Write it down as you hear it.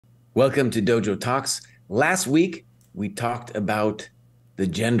Welcome to Dojo Talks. Last week, we talked about the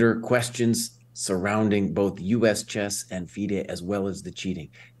gender questions surrounding both US chess and FIDE, as well as the cheating.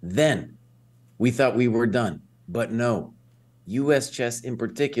 Then we thought we were done, but no. US chess in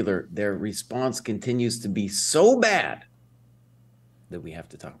particular, their response continues to be so bad that we have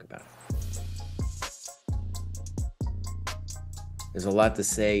to talk about it. There's a lot to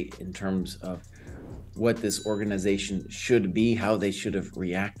say in terms of what this organization should be, how they should have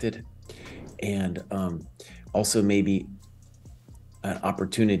reacted, and also maybe an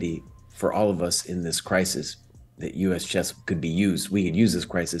opportunity for all of us in this crisis that US chess could be used. We could use this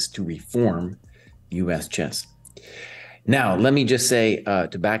crisis to reform US chess. Now, let me just say,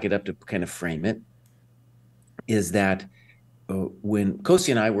 to back it up, to kind of frame it, is that when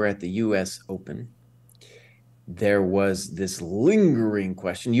Kostya and I were at the US Open, there was this lingering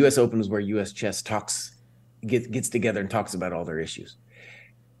question. US Open is where US chess gets together and talks about all their issues.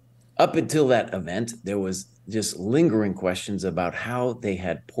 Up until that event, there was just lingering questions about how they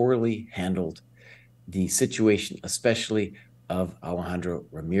had poorly handled the situation, especially of Alejandro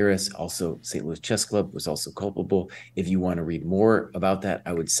Ramirez. Also, St. Louis Chess Club was also culpable. If you want to read more about that,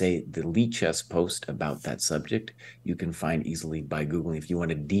 I would say the Lead Chess post about that subject you can find easily by Googling if you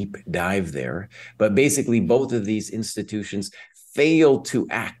want a deep dive there. But basically, both of these institutions failed to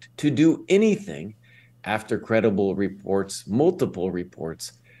act, to do anything after credible reports, multiple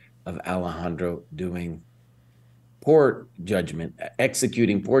reports of Alejandro doing poor judgment,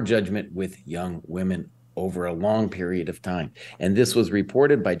 executing poor judgment with young women over a long period of time. And this was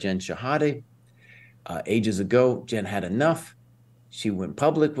reported by Jen Shahade ages ago. Jen had enough. She went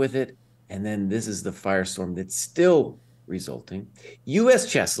public with it. And then this is the firestorm that's still resulting.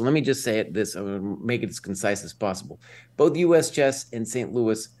 US chess, so let me just say it this, I'm going to make it as concise as possible. Both US chess and St.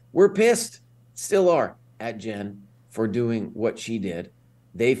 Louis were pissed, still are, at Jen for doing what she did.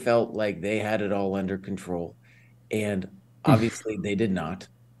 They felt like they had it all under control. And obviously they did not.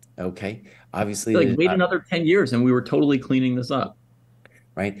 Okay. Obviously, Like, wait another 10 years and we were totally cleaning this up.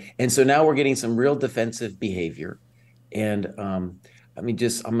 Right. And so now we're getting some real defensive behavior. And I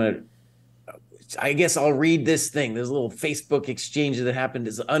guess I'll read this thing. There's a little Facebook exchange that happened.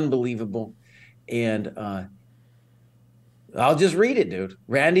 It's unbelievable. And I'll just read it, dude.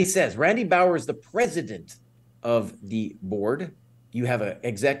 Randy says, Randy Bauer is the president of the board. You have an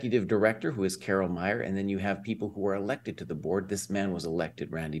executive director who is Carol Meyer, and then you have people who are elected to the board. This man was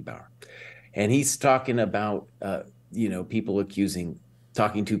elected, Randy Bauer. And he's talking about, talking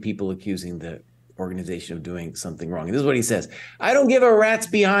to people accusing the organization of doing something wrong. And this is what he says. I don't give a rat's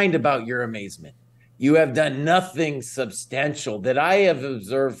behind about your amazement. You have done nothing substantial that I have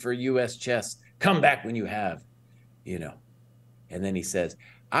observed for US chess. Come back when you have, And then he says,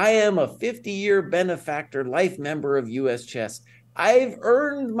 I am a 50-year benefactor, life member of US chess. I've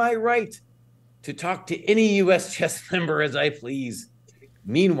earned my right to talk to any US chess member as I please.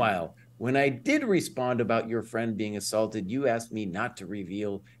 Meanwhile, when I did respond about your friend being assaulted, you asked me not to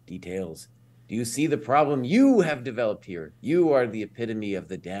reveal details. Do you see the problem you have developed here? You are the epitome of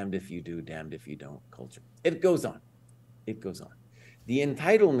the damned if you do, damned if you don't culture. It goes on. It goes on. The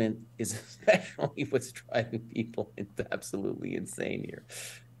entitlement is especially what's driving people absolutely insane here.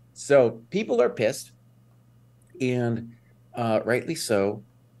 So people are pissed, and rightly so.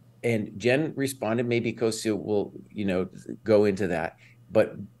 And Jen responded. Maybe Kostya will, go into that.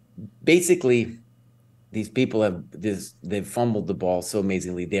 But basically, these people they've fumbled the ball so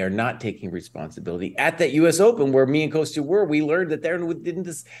amazingly. They are not taking responsibility. At that US Open where me and Kostya were, we learned that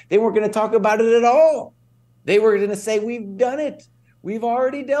they weren't going to talk about it at all. They were going to say, we've done it. We've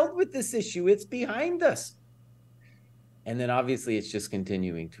already dealt with this issue. It's behind us. And then obviously it's just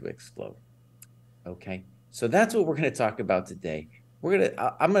continuing to explode. Okay. So that's what we're going to talk about today.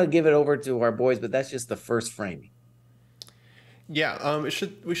 I'm going to give it over to our boys, but that's just the first framing. Yeah,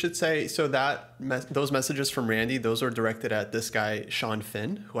 we should say, so that those messages from Randy, those are directed at this guy, Sean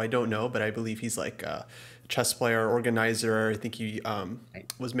Finn, who I don't know, but I believe he's like a chess player, organizer. I think he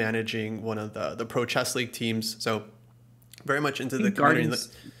was managing one of the Pro Chess League teams. So very much into the community.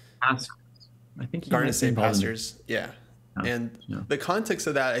 I think Garden State Pastors. Yeah. And the context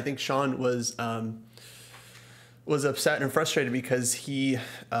of that, I think Sean was upset and frustrated because he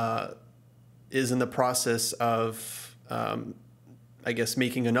is in the process of I guess,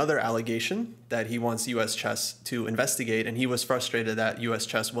 making another allegation that he wants US Chess to investigate, and he was frustrated that US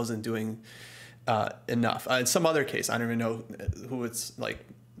Chess wasn't doing enough. In some other case, I don't even know who it's like,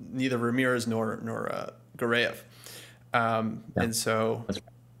 neither Ramirez nor Gareev. And so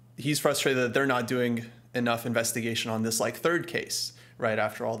he's frustrated that they're not doing enough investigation on this like third case right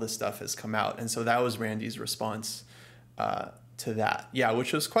after all this stuff has come out. And so that was Randy's response to that. Yeah,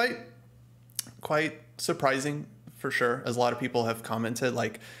 which was quite surprising for sure, as a lot of people have commented,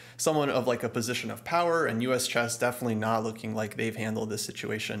 like someone of like a position of power and US Chess definitely not looking like they've handled this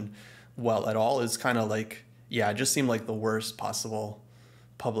situation well at all. Is kind of like, yeah, it just seemed like the worst possible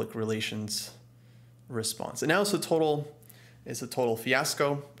public relations response. And now it's a total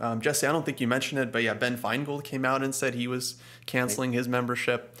fiasco. Jesse, I don't think you mentioned it, but yeah, Ben Feingold came out and said he was canceling his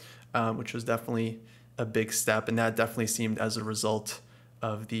membership, which was definitely a big step, and that definitely seemed as a result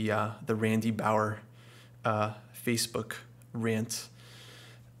of the Randy Bauer Facebook rant.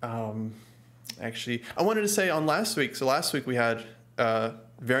 Actually, I wanted to say on last week. So last week we had a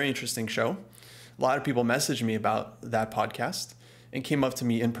very interesting show. A lot of people messaged me about that podcast and came up to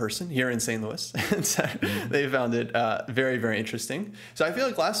me in person here in St. Louis and said they found it very, very interesting. So I feel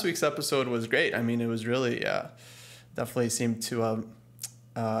like last week's episode was great. I mean, it was really definitely seemed to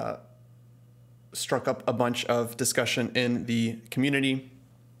struck up a bunch of discussion in the community.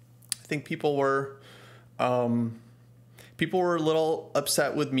 I think people were a little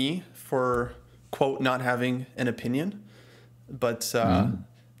upset with me for, quote, not having an opinion. But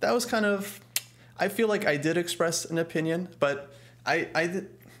that was kind of, I feel like I did express an opinion, but I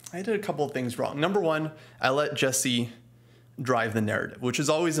did a couple of things wrong. Number one, I let Jesse drive the narrative, which is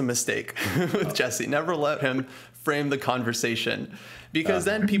always a mistake with Jesse. Never let him frame the conversation, because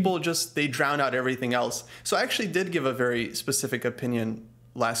then people they drown out everything else. So I actually did give a very specific opinion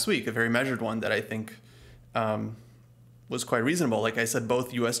last week, a very measured one that I think was quite reasonable. Like I said,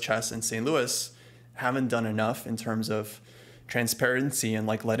 both US Chess and St. Louis haven't done enough in terms of transparency and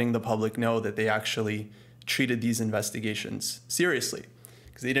like letting the public know that they actually treated these investigations seriously,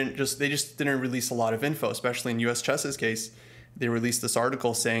 because they just didn't release a lot of info, especially in US Chess's case. They released this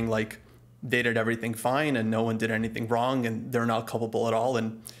article saying like they did everything fine and no one did anything wrong and they're not culpable at all,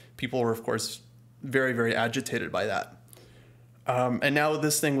 and people were of course very, very agitated by that. And now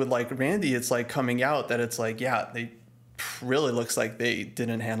this thing with like Randy, it's like coming out that it's like, yeah, they really looks like they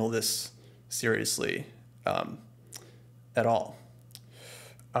didn't handle this seriously at all.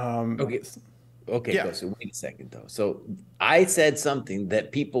 Okay, yeah. So wait a second though. So I said something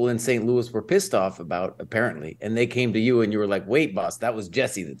that people in St. Louis were pissed off about, apparently, and they came to you and you were like, wait, boss, that was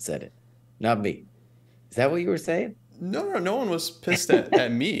Jesse that said it, not me. Is that what you were saying? No one was pissed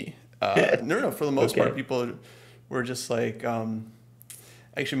at me. No, for the most part, people were just like,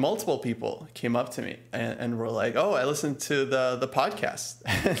 actually multiple people came up to me and were like, oh, I listened to the podcast.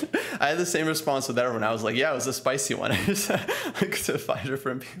 I had the same response with everyone. I was like, yeah, it was a spicy one. I just like to find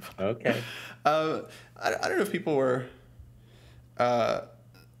different people. Okay. I don't know if people were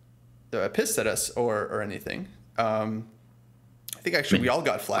pissed at us or anything. I think actually we all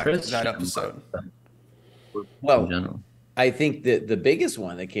got flagged that episode. Well, I think that the biggest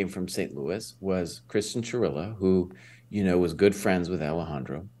one that came from St. Louis was Kristen Chirilla, who, you know, was good friends with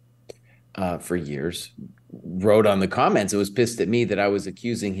Alejandro for years, wrote on the comments. It was pissed at me that I was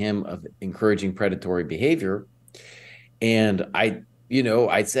accusing him of encouraging predatory behavior. And I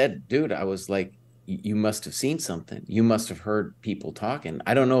said, dude, I was like, you must have seen something. You must have heard people talking.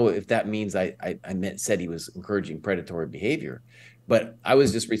 I don't know if that means I said he was encouraging predatory behavior, but I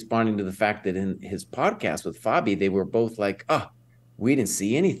was just responding to the fact that in his podcast with Fabi, they were both like, oh, we didn't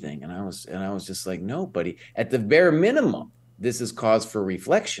see anything. And I was just like, no, buddy, at the bare minimum, this is cause for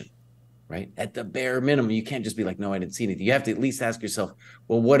reflection, right? At the bare minimum, you can't just be like, no, I didn't see anything. You have to at least ask yourself,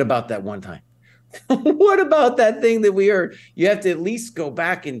 well, what about that one time? What about that thing that we heard? You have to at least go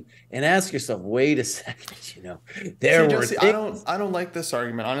back and ask yourself, wait a second, Jesse, I don't like this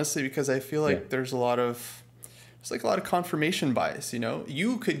argument, honestly, because I feel like there's a lot of confirmation bias.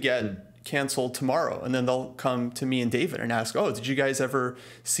 You could get canceled tomorrow and then they'll come to me and David and ask, oh, did you guys ever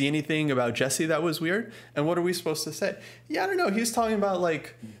see anything about Jesse that was weird? And what are we supposed to say? Yeah, I don't know. He was talking about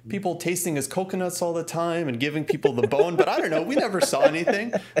like people tasting his coconuts all the time and giving people the bone, but I don't know. We never saw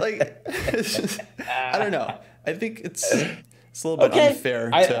anything. Like, I don't know. I think it's a little bit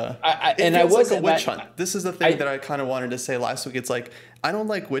unfair it feels like a witch hunt. This is the thing that I kind of wanted to say last week. It's like, I don't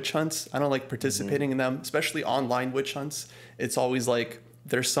like witch hunts. I don't like participating in them, especially online witch hunts. It's always like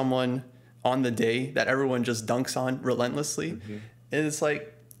there's someone on the day that everyone just dunks on relentlessly. And it's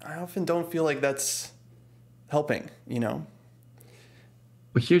like, I often don't feel like that's helping,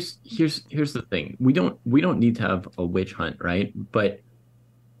 But here's the thing. We don't need to have a witch hunt, right? But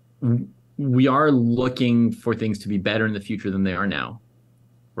we are looking for things to be better in the future than they are now,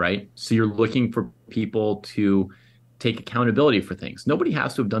 right? So you're looking for people to take accountability for things. Nobody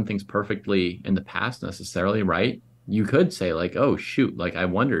has to have done things perfectly in the past necessarily, right? You could say like, oh shoot, like I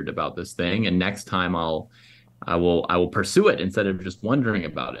wondered about this thing, and next time I will pursue it instead of just wondering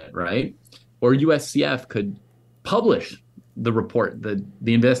about it, right? Or USCF could publish the report, the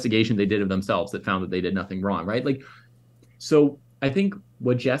investigation they did of themselves that found that they did nothing wrong, right? Like, so I think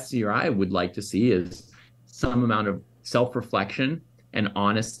what Jesse or I would like to see is some amount of self-reflection and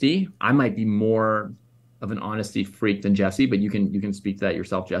honesty. I might be more of an honesty freak than Jesse, but you can speak to that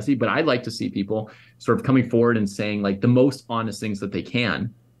yourself, Jesse. But I'd like to see people sort of coming forward and saying like the most honest things that they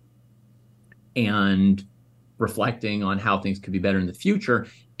can, and reflecting on how things could be better in the future.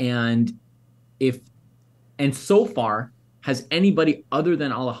 And so far, has anybody other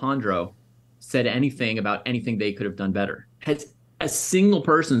than Alejandro said anything about anything they could have done better? Has a single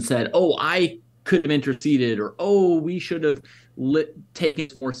person said, oh, I could have interceded, or oh, we should have taken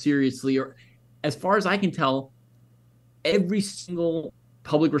it more seriously? Or as far as I can tell, every single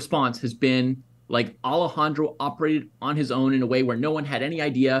public response has been like Alejandro operated on his own in a way where no one had any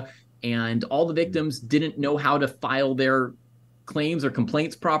idea, and all the victims didn't know how to file their claims or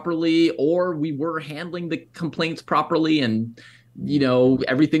complaints properly, or we were handling the complaints properly, and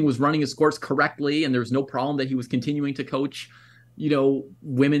everything was running its course correctly, and there was no problem that he was continuing to coach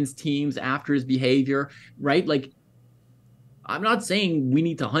women's teams after his behavior, right? Like, I'm not saying we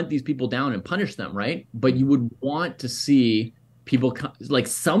need to hunt these people down and punish them, right? But you would want to see people like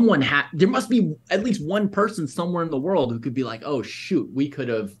there must be at least one person somewhere in the world who could be like, oh shoot, we could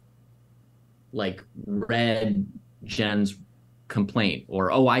have like read Jen's complaint,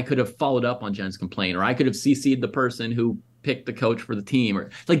 or oh, I could have followed up on Jen's complaint, or I could have CC'd the person who picked the coach for the team, or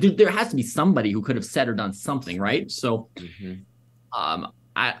like there has to be somebody who could have said or done something, right? So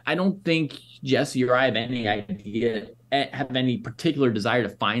I don't think Jesse or I have any particular desire to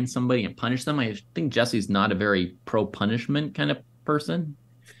find somebody and punish them. I think Jesse's not a very pro punishment kind of person.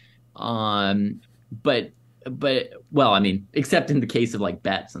 But well, I mean, except in the case of like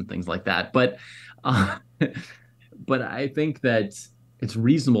bets and things like that. But I think that it's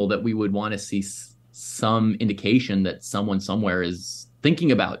reasonable that we would want to see some indication that someone somewhere is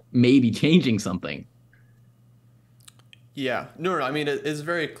thinking about maybe changing something. Yeah, no. I mean, it's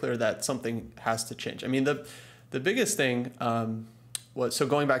very clear that something has to change. I mean, the biggest thing was, so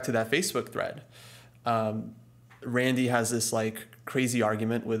going back to that Facebook thread, Randy has this like crazy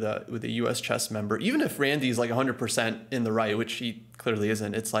argument with a US chess member. Even if Randy's like 100% in the right, which he clearly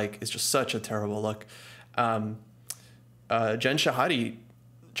isn't, it's just such a terrible look. Jen Shahadi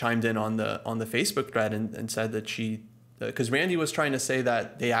chimed in on the Facebook thread and said that because Randy was trying to say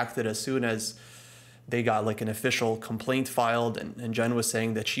that they acted as soon as they got like an official complaint filed, and Jen was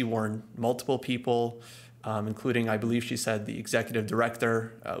saying that she warned multiple people, including, I believe she said, the executive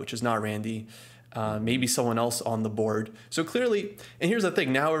director, which is not Randy, maybe someone else on the board. So clearly, and here's the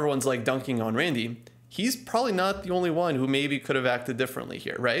thing, now everyone's like dunking on Randy. He's probably not the only one who maybe could have acted differently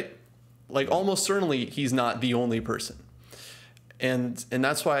here, right? Like almost certainly he's not the only person. And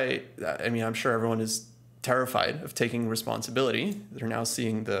that's why, I mean, I'm sure everyone is terrified of taking responsibility. They're now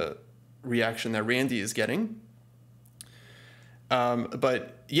seeing the reaction that Randy is getting.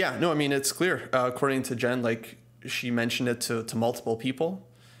 But yeah, no, I mean, it's clear. According to Jen, like she mentioned it to multiple people,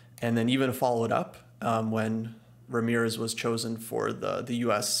 and then even followed up when Ramirez was chosen for the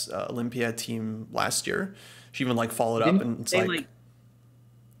US Olympiad team last year. She even like followed up, and it's like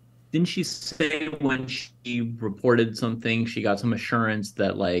didn't she say when she reported something, she got some assurance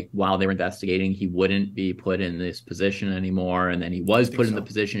that like while they were investigating, he wouldn't be put in this position anymore, and then he was put in the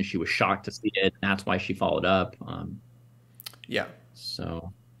position. She was shocked to see it, and that's why she followed up. Yeah.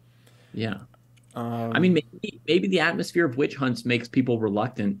 So, yeah. I mean, maybe the atmosphere of witch hunts makes people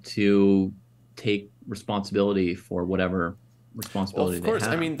reluctant to take responsibility for whatever responsibility they have. Of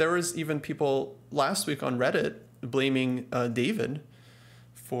course. I mean, there was even people last week on Reddit blaming David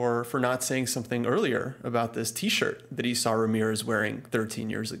for not saying something earlier about this T-shirt that he saw Ramirez wearing 13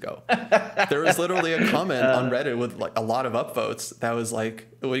 years ago. There was literally a comment on Reddit with like a lot of upvotes that was like,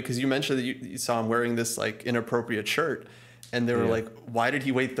 because you mentioned that you saw him wearing this like inappropriate shirt, and they were like, why did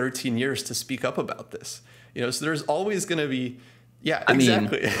he wait 13 years to speak up about this? So there's always going to be,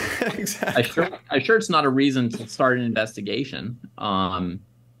 exactly. Exactly. I'm sure it's not a reason to start an investigation.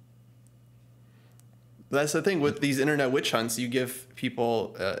 That's the thing with these internet witch hunts. You give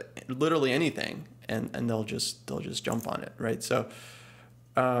people literally anything, and they'll just jump on it, right? So,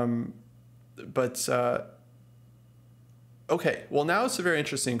 okay. Well, now it's a very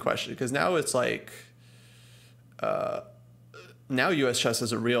interesting question, because now it's like, now US chess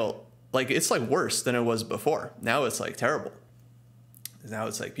is a real, like, it's like worse than it was before. Now it's like terrible. Now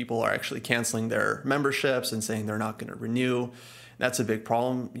it's like people are actually canceling their memberships and saying they're not going to renew. That's a big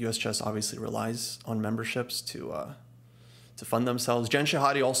problem. US chess obviously relies on memberships to fund themselves. Jen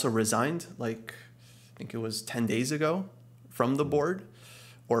Shahadi also resigned, like, I think it was 10 days ago, from the board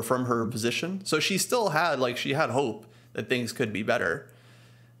or from her position. So she still had, like, she had hope that things could be better.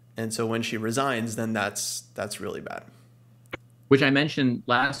 And so when she resigns, then that's really bad. Which I mentioned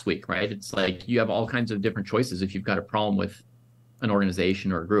last week, right? It's like you have all kinds of different choices if you've got a problem with an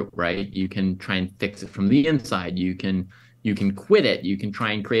organization or a group, right? You can try and fix it from the inside. You can quit it. You can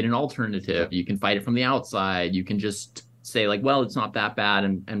try and create an alternative. You can fight it from the outside. You can just say like, well, it's not that bad,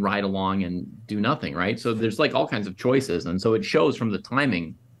 and ride along and do nothing, right? So there's like all kinds of choices. And so it shows from the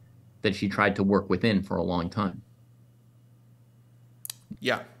timing that she tried to work within for a long time.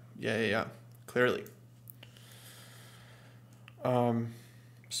 Yeah. Clearly.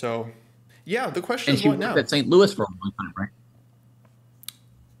 So yeah, the question is what now? And she worked at St. Louis for a long time, right?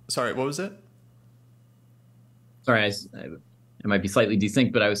 Sorry, what was it? Sorry, it might be slightly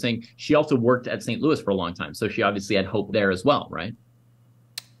desynced, but I was saying she also worked at St. Louis for a long time, so she obviously had hope there as well, right?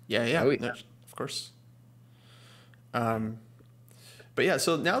 Yeah. Oh, yeah. No, of course. But yeah,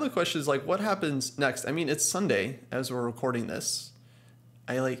 so now the question is like, what happens next? I mean, it's Sunday as we're recording this.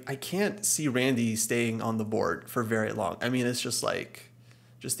 I can't see Randy staying on the board for very long. I mean, it's just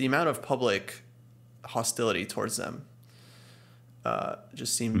the amount of public hostility towards them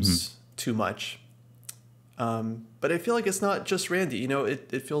just seems too much. But I feel like it's not just Randy. You know,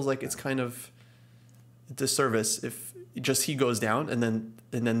 it feels like it's kind of a disservice if just he goes down and then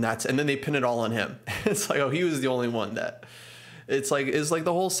they pin it all on him. It's like, oh, he was the only one that. It's like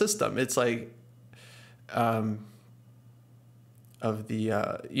the whole system. It's like of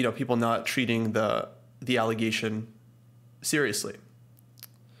the people not treating the allegation seriously.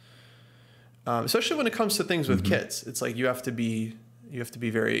 Especially when it comes to things with kids. It's like you have to be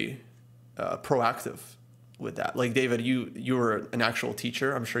very proactive with that. Like David, you were an actual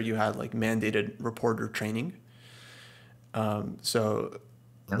teacher. I'm sure you had like mandated reporter training.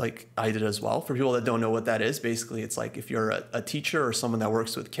 Like I did as well. For people that don't know what that is, basically it's like if you're a teacher or someone that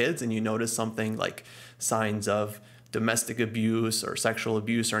works with kids and you notice something like signs of domestic abuse or sexual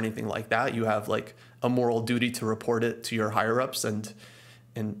abuse or anything like that, you have like a moral duty to report it to your higher ups and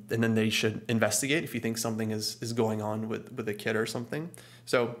then they should investigate if you think something is going on with a kid or something.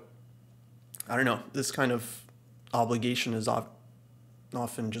 So I don't know, this kind of obligation is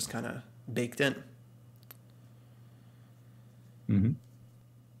often just kind of baked in. Mm-hmm.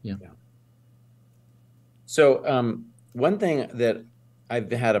 Yeah. So one thing that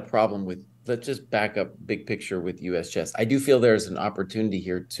I've had a problem with, let's just back up big picture with US chess. I do feel there's an opportunity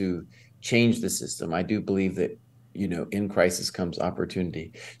here to change the system. I do believe that, in crisis comes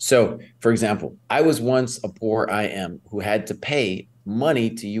opportunity. So, for example, I was once a poor IM who had to pay money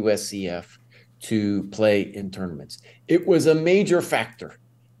to USCF to play in tournaments. It was a major factor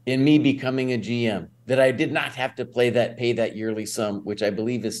in me becoming a GM that I did not have to pay that yearly sum, which I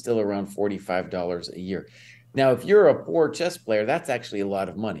believe is still around $45 a year. Now, if you're a poor chess player, that's actually a lot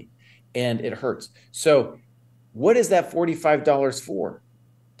of money and it hurts. So what is that $45 for?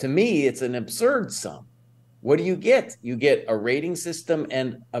 To me, it's an absurd sum. What do you get? You get a rating system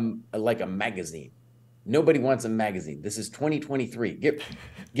and like a magazine. Nobody wants a magazine. This is 2023.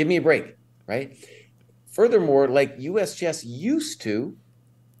 Give me a break, right? Furthermore, like US Chess used to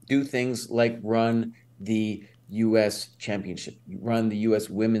do things like run the US Championship, run the US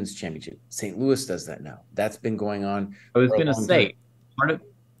Women's Championship. St. Louis does that now. That's been going on. I was going to say part of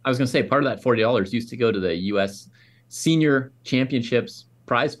that $40 used to go to the US Senior Championships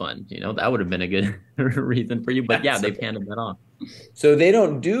prize fund. That would have been a good reason for you. But yeah, they've handed that off. So they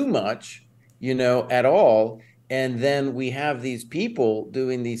don't do much, at all. And then we have these people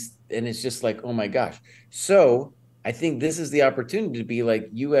doing these, and it's just like, oh my gosh. So I think this is the opportunity to be like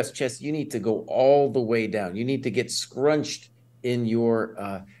US Chess. You need to go all the way down. You need to get scrunched in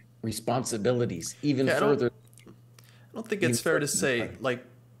your responsibilities even further. I don't think it's fair to say like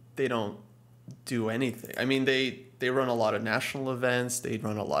they don't do anything. I mean, they run a lot of national events. They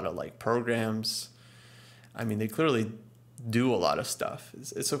run a lot of like programs. I mean, they clearly do a lot of stuff.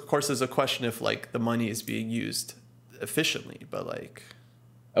 It's of course there's a question if like the money is being used efficiently, but like.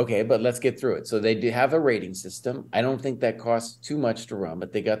 Okay, but let's get through it. So they do have a rating system. I don't think that costs too much to run,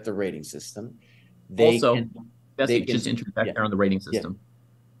 but they got the rating system. Just interject there on the rating system.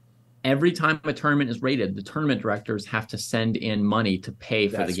 Yeah. Every time a tournament is rated, the tournament directors have to send in money to pay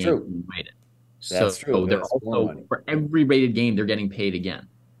for the game to be rated. That's true. They're also, for every rated game, they're getting paid again.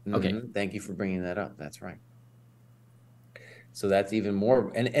 Mm-hmm. Okay. Thank you for bringing that up. That's right. So that's even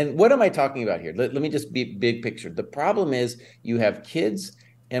more. And what am I talking about here? Let me just be big picture. The problem is you have kids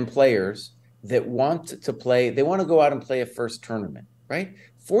and players that want to play. They want to go out and play a first tournament, right?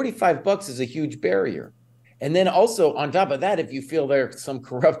 $45 is a huge barrier. And then also on top of that, if you feel there's some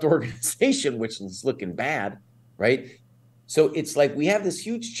corrupt organization, which is looking bad, right? So it's like we have this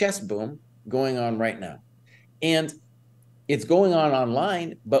huge chess boom going on right now. And it's going on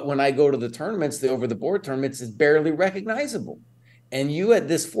online, but when I go to the tournaments, the over the board tournaments, it's barely recognizable. And you had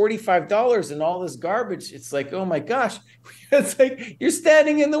this $45 and all this garbage. It's like, oh my gosh, it's like you're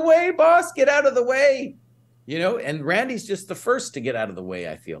standing in the way, boss. Get out of the way. And Randy's just the first to get out of the way.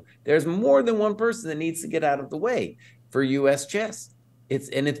 I feel there's more than one person that needs to get out of the way for US chess. It's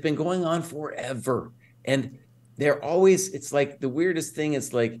been going on forever. And it's like the weirdest thing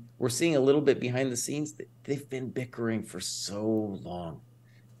is like we're seeing a little bit behind the scenes that they've been bickering for so long.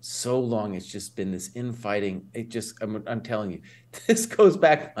 It's just been this infighting. I'm telling you, this goes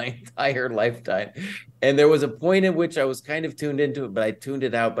back my entire lifetime. And there was a point in which I was kind of tuned into it, but I tuned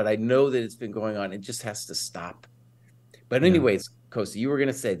it out. But I know that it's been going on. It just has to stop. But anyways, Kostya, you were going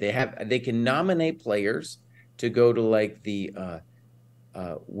to say they can nominate players to go to like the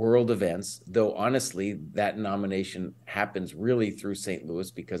world events, though honestly that nomination happens really through St.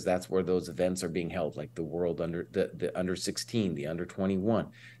 Louis because that's where those events are being held, like the world the under 16, the under 21,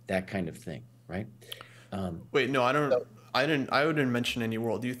 that kind of thing, right? Wait, no, I wouldn't mention any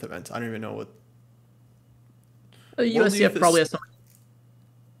World Youth events. I don't even know what the USCF probably has something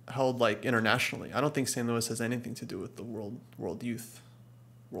held like internationally. I don't think St. Louis has anything to do with the World Youth,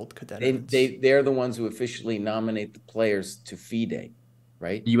 World Cadet events. They're the ones who officially nominate the players to FIDE.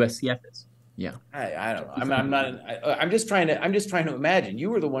 Right? USCF is. Yeah. I don't know. I'm just trying to imagine.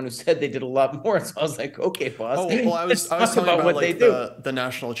 You were the one who said they did a lot more. So I was like, okay, boss. Oh, well, I was talking about what like the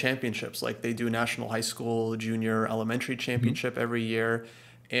national championships. Like they do national high school, junior, elementary championship every year.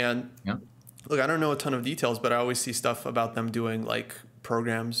 And look, I don't know a ton of details, but I always see stuff about them doing like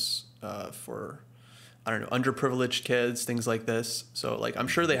programs for, I don't know, underprivileged kids, things like this. So like, I'm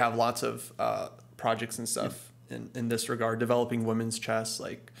sure they have lots of projects and stuff in this regard, developing women's chess.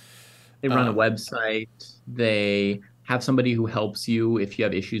 Like they run a website. They have somebody who helps you if you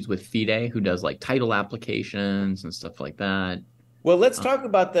have issues with FIDE, who does like title applications and stuff like that. Well, let's talk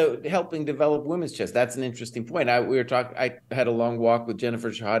about the helping develop women's chess. That's an interesting point. I had a long walk with Jennifer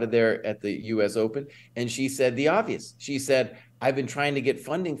Shahada there at the US Open, and she said the obvious. She said, I've been trying to get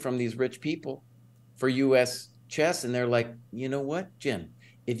funding from these rich people for US chess, and they're like, you know what, Jen?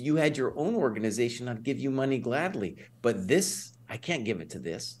 If you had your own organization, I'd give you money gladly. But this, I can't give it to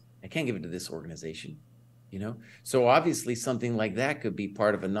this. I can't give it to this organization, So obviously something like that could be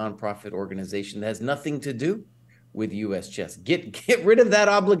part of a nonprofit organization that has nothing to do with US chess. Get rid of that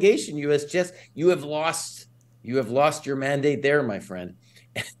obligation, US chess. You have lost your mandate there, my friend.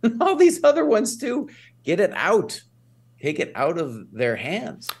 And all these other ones too. Get it out. Take it out of their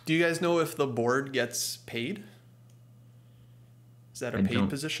hands. Do you guys know if the board gets paid? Is that a paid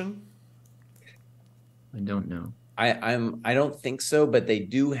position? I don't know. I don't think so, but they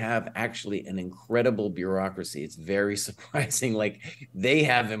do have actually an incredible bureaucracy. It's very surprising. Like they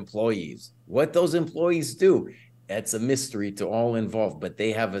have employees. What those employees do, that's a mystery to all involved, but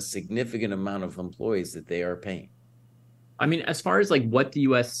they have a significant amount of employees that they are paying. I mean, as far as like what the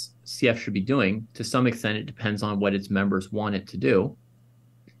USCF should be doing, to some extent, it depends on what its members want it to do.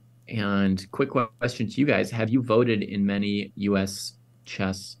 And quick question to you guys. Have you voted in many US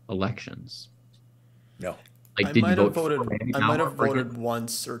chess elections? No. Like, I might have voted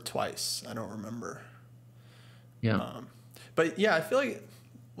once or twice. I don't remember. Yeah. But yeah, I feel like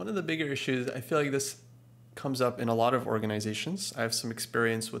one of the bigger issues, I feel like this comes up in a lot of organizations. I have some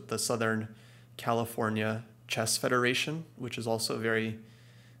experience with the Southern California Chess Federation, which is also very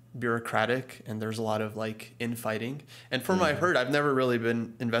bureaucratic, and there's a lot of like infighting. And from what I've heard, I've never really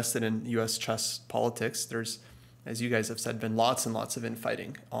been invested in US chess politics. There's, as you guys have said, been lots and lots of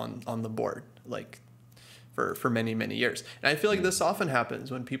infighting on the board, like for many, many years. And I feel like this often happens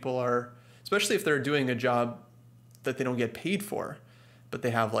when people are, especially if they're doing a job that they don't get paid for, but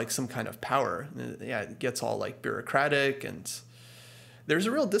they have like some kind of power. Yeah, it gets all like bureaucratic, and there's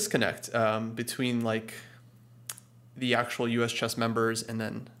a real disconnect between like the actual US chess members and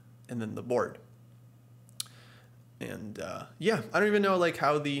then the board. And yeah, I don't even know like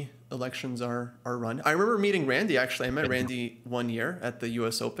how the elections are run. I remember meeting Randy, actually. I met Randy one year at the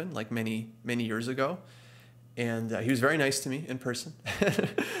US Open, like many years ago. And he was very nice to me in person.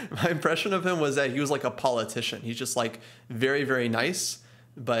 My impression of him was that he was like a politician. He's just like very, very nice.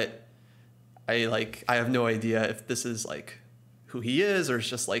 But I have no idea if this is like who he is, or it's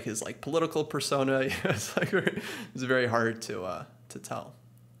just like his like political persona. It's very hard to tell.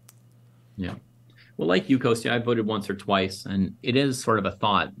 Yeah. Well, like you, Kostya, I voted once or twice, and it is sort of a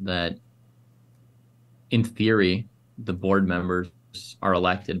thought that in theory, the board members are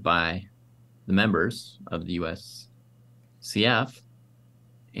elected by the members of the USCF,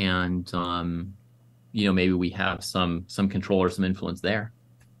 and maybe we have some control or some influence there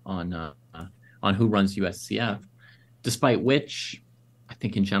on who runs USCF. despite which I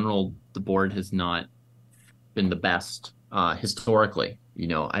think in general the board has not been the best historically.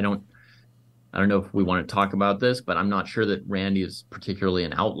 I don't know if we want to talk about this, but I'm not sure that Randy is particularly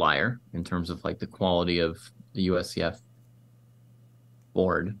an outlier in terms of like the quality of the USCF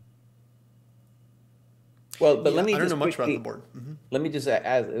board. Well, but let me I don't just know much quickly, about the board. let me just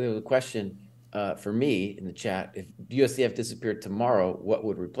ask a question for me in the chat. If USCF disappeared tomorrow, what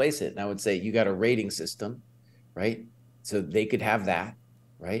would replace it? And I would say you got a rating system, right? So they could have that,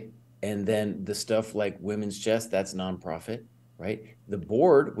 right? And then the stuff like women's chess, that's nonprofit, right? The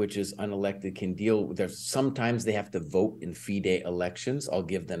board, which is unelected, can deal with, there's sometimes they have to vote in FIDE elections. I'll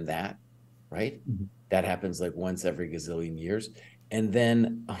give them that, right? Mm-hmm. That happens like once every gazillion years. And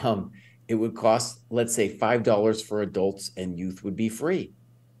then it would cost, let's say, $5 for adults, and youth would be free.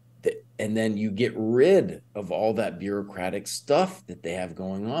 And then you get rid of all that bureaucratic stuff that they have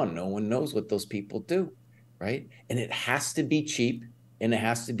going on. No one knows what those people do, right? And it has to be cheap, and it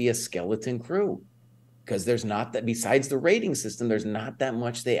has to be a skeleton crew, because there's not that, besides the rating system, there's not that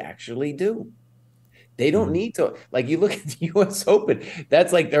much they actually do. They don't need to, like, you look at the US Open,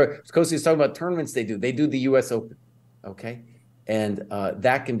 that's like Kostya's talking about tournaments they do the US Open, okay? And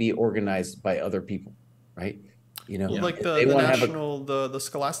that can be organized by other people, right? Like the national, the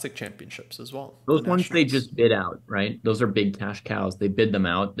Scholastic Championships as well. Those ones they just bid out, right? Those are bid cash cows. They bid them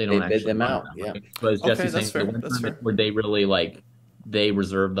out. They don't bid them out. Yeah. But as Jesse's saying, fair. the one tournament where they really they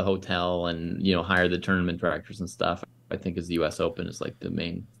reserve the hotel and hire the tournament directors and stuff, I think is the U.S. Open is like the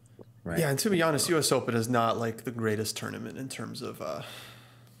main. Right. Yeah, and to be honest, U.S. Open is not like the greatest tournament in terms of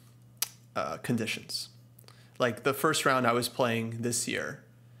conditions. Like the first round I was playing this year,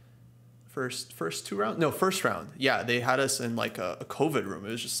 first round. Yeah, they had us in like a COVID room. It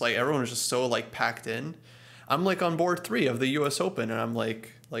was just like everyone was just so like packed in. I'm like on board 3 of the U.S. Open, and I'm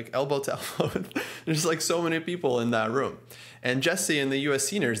like elbow to elbow. There's like so many people in that room. And Jesse and the U.S.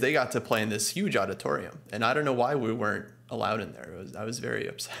 seniors, they got to play in this huge auditorium, and I don't know why we weren't allowed in there. I was very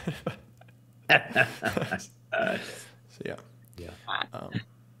upset. So yeah.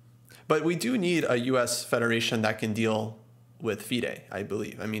 But we do need a U.S. federation that can deal with FIDE, I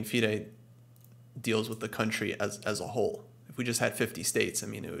believe. I mean, FIDE deals with the country as a whole. If we just had 50 states, I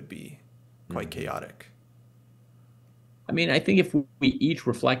mean, it would be quite chaotic. I mean, I think if we each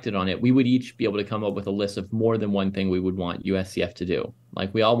reflected on it, we would each be able to come up with a list of more than one thing we would want USCF to do.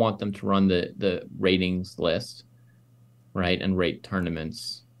 Like, we all want them to run the ratings list, right, and rate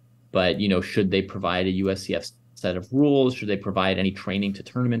tournaments. But, should they provide a USCF set of rules? Should they provide any training to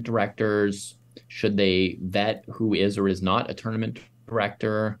tournament directors? Should they vet who is or is not a tournament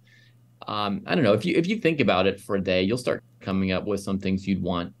director? I don't know. If you think about it for a day, you'll start coming up with some things you'd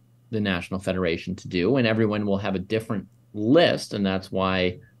want the National Federation to do, and everyone will have a different list. And that's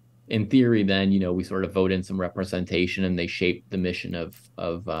why, in theory, then, we sort of vote in some representation and they shape the mission of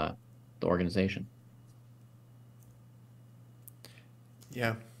the organization.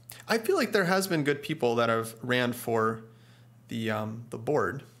 Yeah. I feel like there has been good people that have ran for the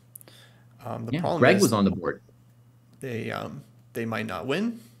board. The problem Greg is was on the board. They might not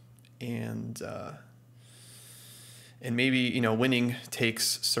win, and maybe winning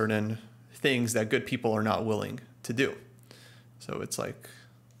takes certain things that good people are not willing to do. So it's like,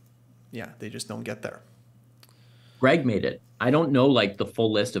 they just don't get there. Greg made it. I don't know like the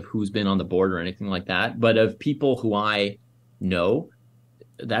full list of who's been on the board or anything like that, but of people who I know,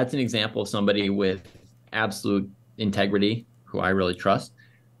 that's an example of somebody with absolute integrity, who I really trust,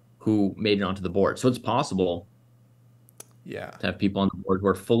 who made it onto the board. So it's possible to have people on the board who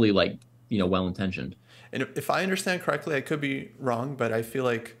are fully well-intentioned. And if I understand correctly, I could be wrong, but I feel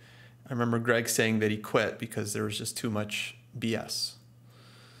like I remember Greg saying that he quit because there was just too much BS.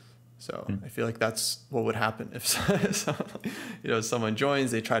 So I feel like that's what would happen if someone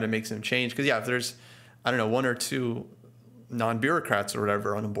joins, they try to make some change. Because if there's, I don't know, 1 or 2 non-bureaucrats or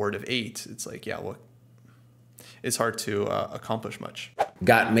whatever on a board of 8, it's like, it's hard to accomplish much.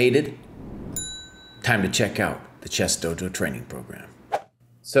 Got mated? Time to check out the ChessDojo training program.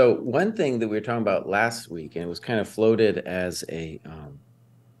 So one thing that we were talking about last week, and it was kind of floated as a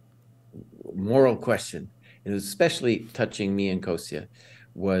moral question, and it was especially touching me and Kostya,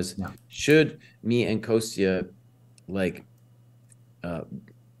 was should me and Kostya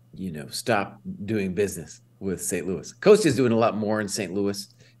stop doing business with St. Louis? Kostya's doing a lot more in St. Louis,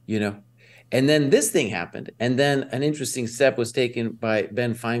 and then this thing happened, and then an interesting step was taken by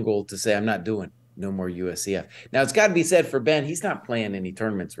Ben Feingold to say, I'm not doing no more USCF. Now, it's got to be said for Ben, he's not playing any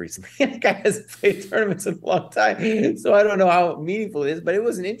tournaments recently. The guy hasn't played tournaments in a long time. So I don't know how meaningful it is, but it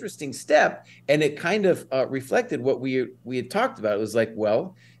was an interesting step. And it kind of reflected what we had talked about. It was like,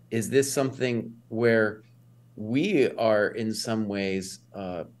 well, is this something where we are in some ways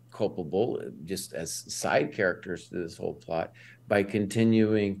culpable, just as side characters to this whole plot, by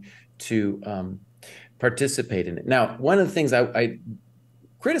continuing to participate in it. Now, one of the things I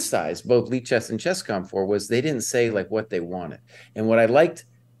criticized both Lichess and Chess.com for was they didn't say like what they wanted. And what I liked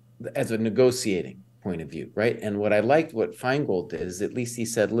as a negotiating point of view, right? And what I liked what Feingold did is at least he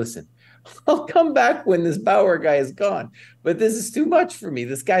said, listen, I'll come back when this Bauer guy is gone, but this is too much for me.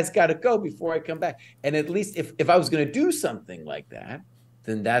 This guy's got to go before I come back. And at least if I was going to do something like that,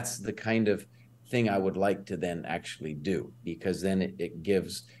 then that's the kind of thing I would like to then actually do, because then it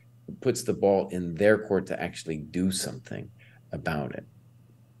puts the ball in their court to actually do something about it.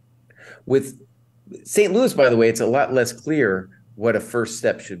 With St. Louis, by the way, it's a lot less clear what a first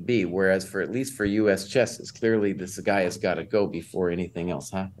step should be, whereas for at least for U.S. chess, it's clearly this guy has got to go before anything else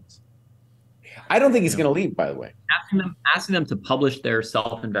happens. I don't think he's going to leave, by the way. Asking them to publish their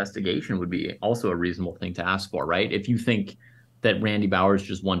self-investigation would be also a reasonable thing to ask for, right? If you think that Randy Bauer is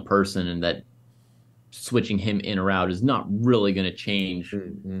just one person and that switching him in or out is not really going to change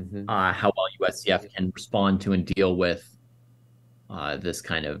how well USCF can respond to and deal with this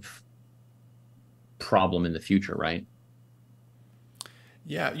kind of problem in the future, right?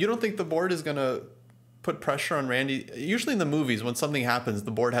 Yeah, you don't think the board is going to put pressure on Randy? Usually in the movies, when something happens,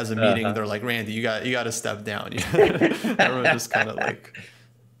 the board has a meeting. They're like, Randy, you got to step down. Everyone just kind of like.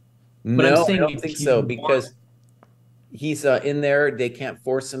 But no, I don't think so, because he's in there. They can't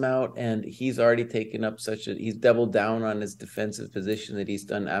force him out, and he's already taken up he's doubled down on his defensive position that he's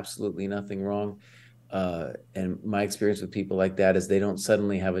done absolutely nothing wrong. And my experience with people like that is they don't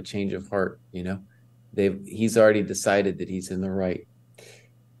suddenly have a change of heart. He's already decided that he's in the right.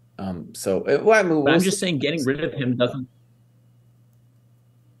 I'm just saying, getting rid of him doesn't.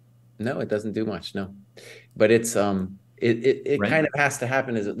 No, it doesn't do much. No, but it's it right. Kind of has to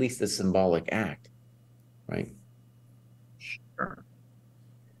happen as at least a symbolic act, right? Sure.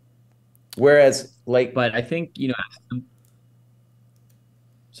 Whereas, but I think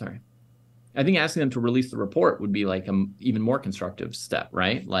I think asking them to release the report would be like an even more constructive step,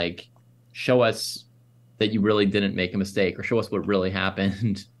 right? Like, show us that you really didn't make a mistake, or show us what really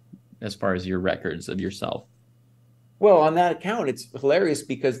happened as far as your records of yourself. Well, on that account, it's hilarious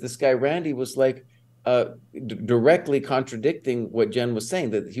because this guy Randy was like directly contradicting what Jen was saying,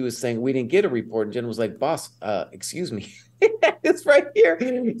 that he was saying we didn't get a report, and Jen was like, boss, excuse me, it's right here.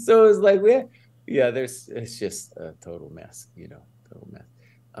 So it was like, it's just a total mess, total mess.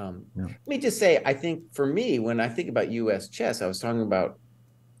 Let me just say, I think for me, when I think about U.S. chess, I was talking about,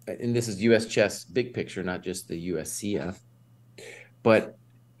 and this is U.S. chess big picture, not just the USCF, but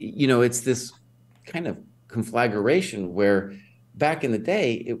it's this kind of conflagration where back in the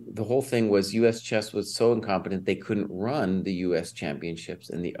day, the whole thing was U.S. chess was so incompetent they couldn't run the U.S. championships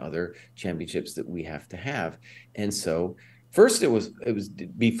and the other championships that we have to have. And so first it was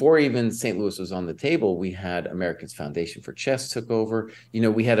before even St. Louis was on the table, we had Americans Foundation for Chess took over.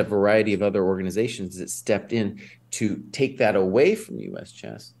 We had a variety of other organizations that stepped in to take that away from U.S.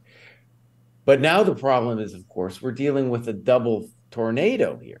 chess. But now the problem is, of course, we're dealing with a double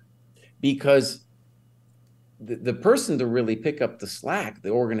tornado here, because the person to really pick up the slack, the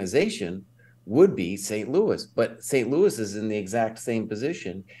organization, would be St. Louis. But St. Louis is in the exact same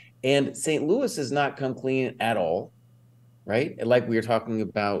position, and St. Louis has not come clean at all, right? Like we were talking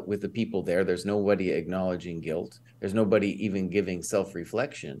about with the people there, there's nobody acknowledging guilt. There's nobody even giving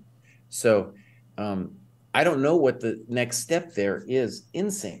self-reflection. So I don't know what the next step there is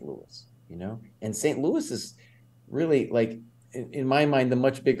in St. Louis, and St. Louis is really, like, in my mind, the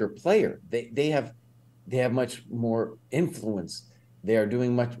much bigger player. They have much more influence. They are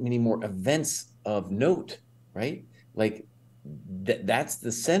doing many more events of note, right? Like that's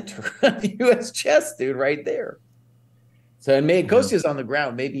the center of U.S. chess, dude, right there. So, and maybe Kostya's on the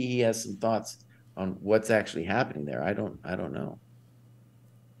ground. Maybe he has some thoughts on what's actually happening there. I don't know.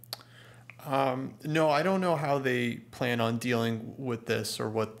 No, I don't know how they plan on dealing with this or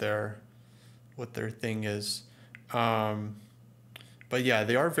what their thing is. But yeah,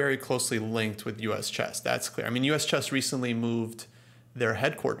 they are very closely linked with U.S. chess. That's clear. I mean, U.S. chess recently moved their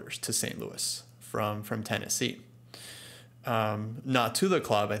headquarters to St. Louis from Tennessee. Not to the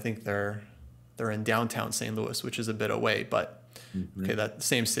club. I think they're in downtown St. Louis, which is a bit away. But okay, that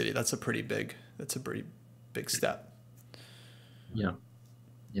same city. That's a pretty big step. Yeah.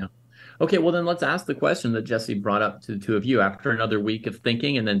 Okay, well then let's ask the question that Jesse brought up to the two of you after another week of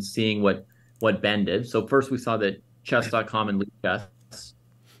thinking and then seeing what Ben did. So first we saw that chess.com and League Chess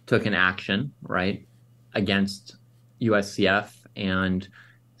took an action, right, against USCF and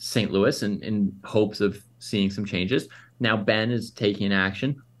St. Louis in hopes of seeing some changes. Now Ben is taking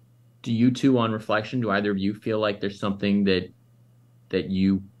action do you two, on reflection, do either of you feel like there's something that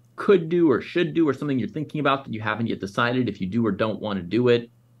you could do or should do, or something you're thinking about that you haven't yet decided if you do or don't want to do it?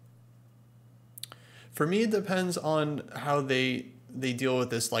 For me, it depends on how they deal with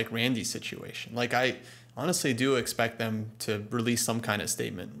this like Randy situation. Like I honestly do expect them to release some kind of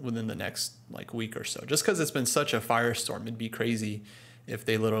statement within the next like week or so. Just because it's been such a firestorm, it'd be crazy if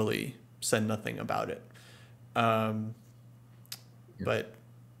they literally said nothing about it. But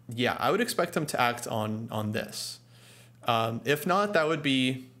yeah, I would expect them to act on this. If not, that would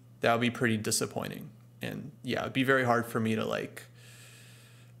be pretty disappointing. And yeah, it'd be very hard for me to like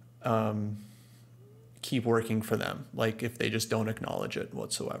keep working for them, like if they just don't acknowledge it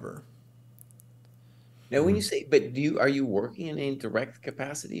whatsoever. Now, when you say, but are you working in any direct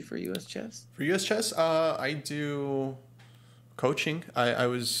capacity for US Chess? For US Chess, I do coaching. I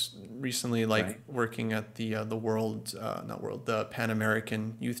was recently like working at the world, not world, the Pan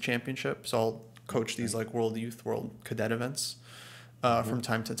American Youth Championship. So I'll coach these like world youth, world cadet events from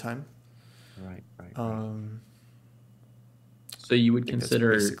time to time. Right. So you would I think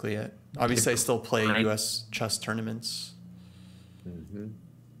consider that's basically it. Obviously, I still play US chess tournaments. Mm-hmm.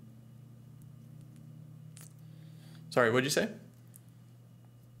 Sorry, what'd you say?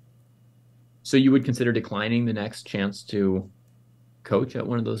 So you would consider declining the next chance to coach at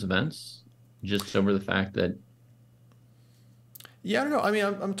one of those events, just over the fact that? Yeah, I don't know. I mean,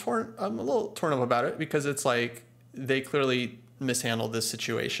 I'm torn. I'm a little torn up about it because it's like they clearly mishandled this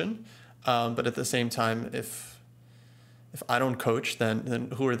situation, but at the same time, if I don't coach,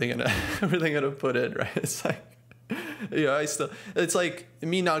 then who are they gonna put in, right? It's like, it's like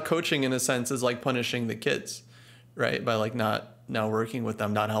me not coaching in a sense is like punishing the kids, right? By like not working with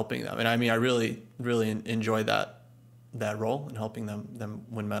them, not helping them. And I mean, I really enjoy that role and helping them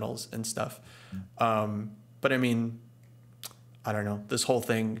win medals and stuff. But I mean, I don't know. This whole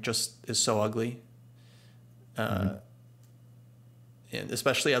thing just is so ugly. And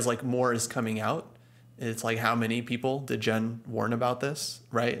especially as like more is coming out, it's like, how many people did Jen warn about this,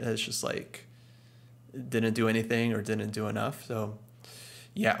 right? It's just like, didn't do anything or didn't do enough. So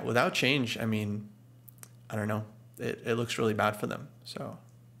yeah, without change, I mean, I don't know. It looks really bad for them. So.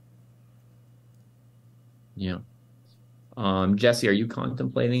 Yeah. Jesse, are you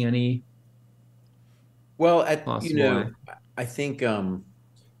contemplating any? Well, possible? I think,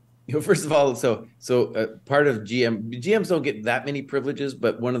 first of all, so part of GMs don't get that many privileges,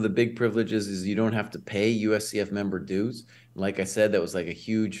 but one of the big privileges is you don't have to pay USCF member dues. Like I said, that was like a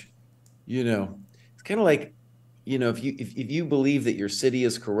huge, it's kind of like, if you believe that your city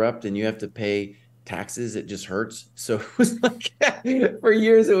is corrupt and you have to pay taxes, it just hurts. So it was like, for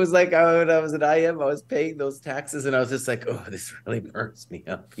years, it was like, when I was at IM, I was paying those taxes and I was just like, oh, this really burns me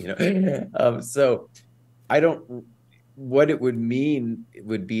up, so I don't, what it would mean, it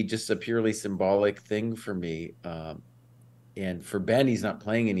would be just a purely symbolic thing for me. And for Ben, he's not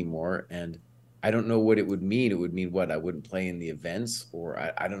playing anymore. And I don't know what it would mean. It would mean what? I wouldn't play in the events,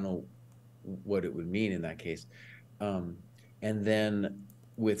 or I don't know what it would mean in that case. And then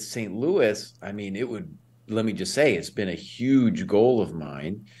with St. Louis, I mean, let me just say, it's been a huge goal of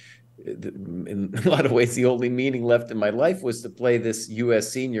mine. In a lot of ways, the only meaning left in my life was to play this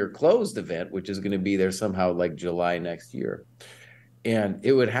US Senior closed event, which is going to be there somehow like July next year. And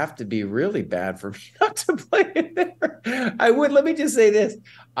it would have to be really bad for me not to play it there. Let me just say this.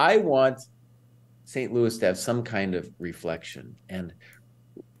 I want St. Louis to have some kind of reflection, and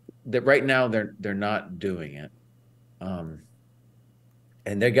that right now they're not doing it.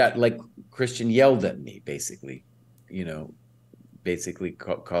 And they got, like, Christian yelled at me, basically,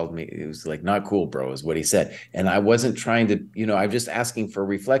 called me. It was like, not cool, bro, is what he said. And I wasn't trying to, I'm just asking for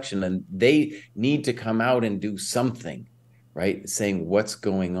reflection, and they need to come out and do something, right? Saying what's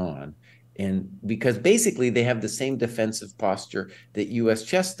going on. And because basically they have the same defensive posture that US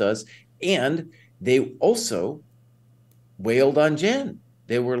Chess does. And they also wailed on Jen.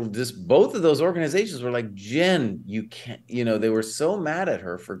 They were just, both of those organizations were like, Jen, you can't, they were so mad at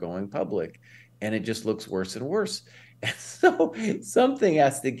her for going public, and it just looks worse and worse. And so something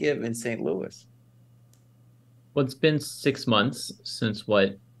has to give in St. Louis. Well, it's been 6 months since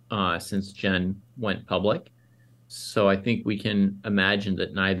Jen went public. So I think we can imagine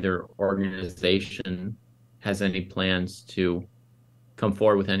that neither organization has any plans to come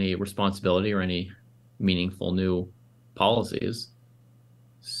forward with any responsibility or any meaningful new policies.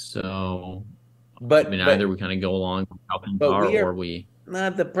 So, but either we kind of go along with how things are, or we.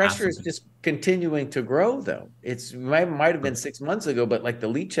 The pressure is just continuing to grow, though. It might have been 6 months ago, but like the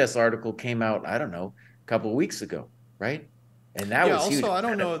Lead Chess article came out, I don't know, a couple of weeks ago, right? And that was huge. Also, I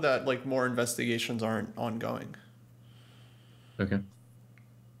don't know that like more investigations aren't ongoing. Okay.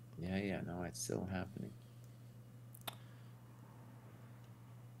 Yeah. No, it's still happening.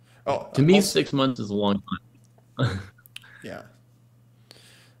 Oh, to me, also, 6 months is a long time. Yeah.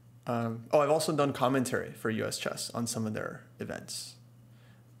 I've also done commentary for US Chess on some of their events.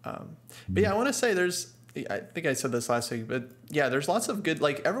 But yeah, I want to say I think I said this last week, but yeah, there's lots of good,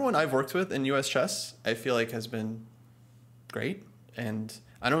 like everyone I've worked with in US Chess, I feel like has been great. And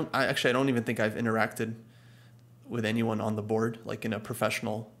I don't even think I've interacted with anyone on the board, like in a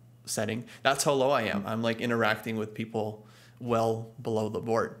professional setting. That's how low I am. I'm like interacting with people well below the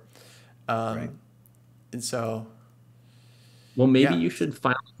board. Right. And so, well, maybe you should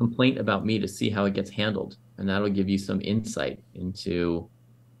file a complaint about me to see how it gets handled, and that'll give you some insight into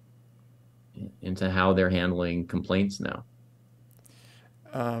how they're handling complaints now.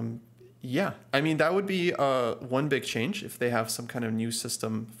 Yeah, I mean, that would be one big change if they have some kind of new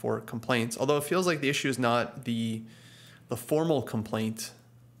system for complaints. Although it feels like the issue is not the formal complaint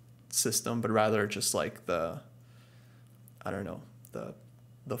system, but rather just like the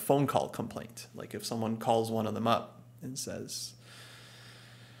phone call complaint. Like if someone calls one of them up and says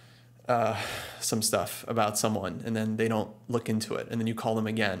some stuff about someone, and then they don't look into it, and then you call them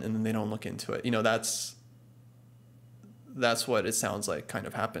again, and then they don't look into it. You know, that's what it sounds like kind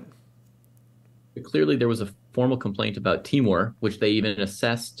of happened. Clearly, there was a formal complaint about Timur, which they even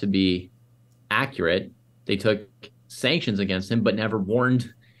assessed to be accurate. They took sanctions against him, but never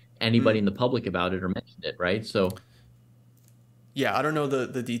warned anybody in the public about it or mentioned it, right? So, yeah, I don't know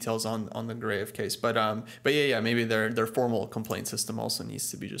the details on the Grave case, but yeah, maybe their formal complaint system also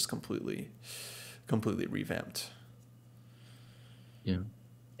needs to be just completely revamped. Yeah.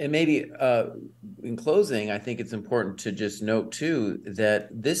 And maybe in closing, I think it's important to just note too that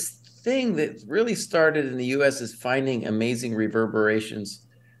this thing that really started in the US is finding amazing reverberations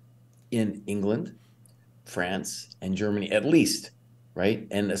in England, France, and Germany, at least, right?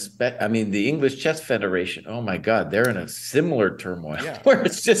 And I mean, the English Chess Federation, oh my God, they're in a similar turmoil where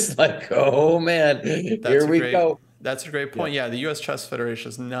it's just like, oh man, here we go. That's a great point. Yeah, the US Chess Federation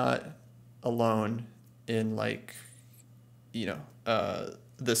is not alone in like,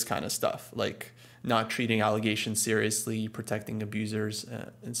 this kind of stuff, like not treating allegations seriously, protecting abusers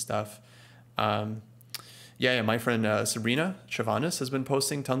and stuff. My friend Sabrina Chavanis has been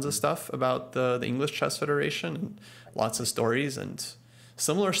posting tons of stuff about the English Chess Federation, and lots of stories and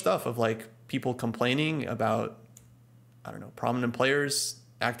similar stuff of like people complaining about, prominent players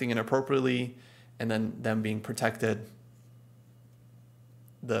acting inappropriately and then them being protected.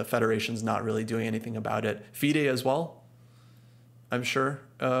 The federation's not really doing anything about it. FIDE as well. I'm sure,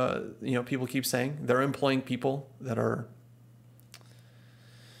 people keep saying they're employing people that are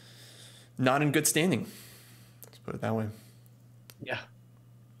not in good standing. Let's put it that way. Yeah.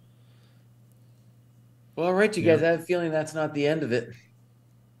 Well, all right, you guys, I have a feeling that's not the end of it.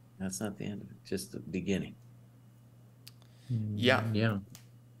 That's not the end of it, just the beginning. Yeah. Yeah.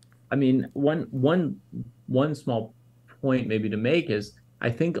 I mean, one small point maybe to make is I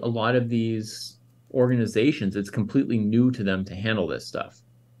think a lot of these organizations, it's completely new to them to handle this stuff.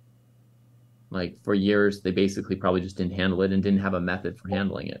 Like for years, they basically probably just didn't handle it and didn't have a method for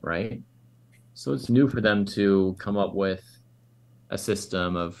handling it, right? So it's new for them to come up with a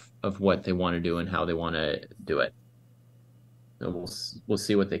system of what they want to do and how they want to do it. So we'll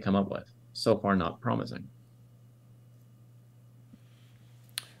see what they come up with. So far, not promising.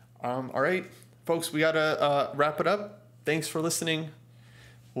 All right, folks, we gotta wrap it up. Thanks for listening.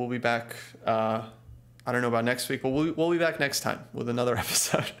 We'll be back. I don't know about next week, but we'll be back next time with another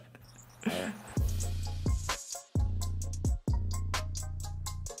episode.